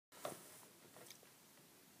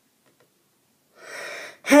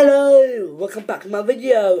Hello, welcome back to my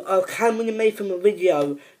video of Cameron made from a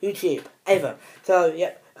video YouTube ever. So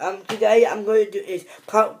today I'm going to do is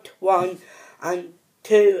part 1 and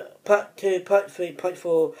 2, part 2, part 3, part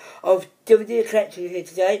 4 of DVD collection here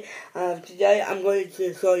today. Today I'm going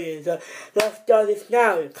to show you. So let's start this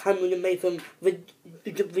now. Cameron made from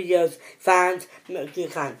YouTube videos fans make sure you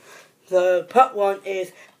can. So part 1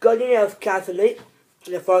 is Guardians of the Galaxy.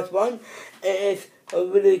 The first one. It is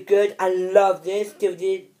really good. I love this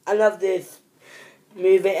DVD. I love this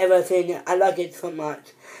movie, everything. I like it so much.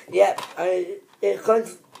 Yep, it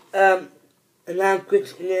comes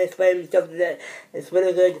language in this way and stuff like that. It's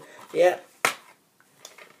really good. Yep.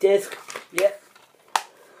 Disc. Yep.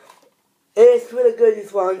 It's really good,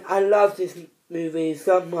 this one. I love this movie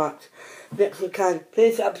so much. Next you can.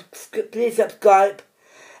 Please subscribe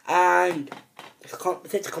and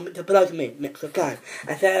send a comment below to me next time.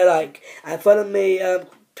 And say like and follow me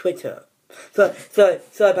Twitter. Sorry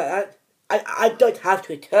about that. I don't have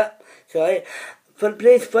Twitter. Sorry.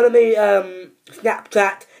 Please follow me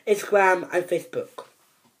Snapchat, Instagram and Facebook.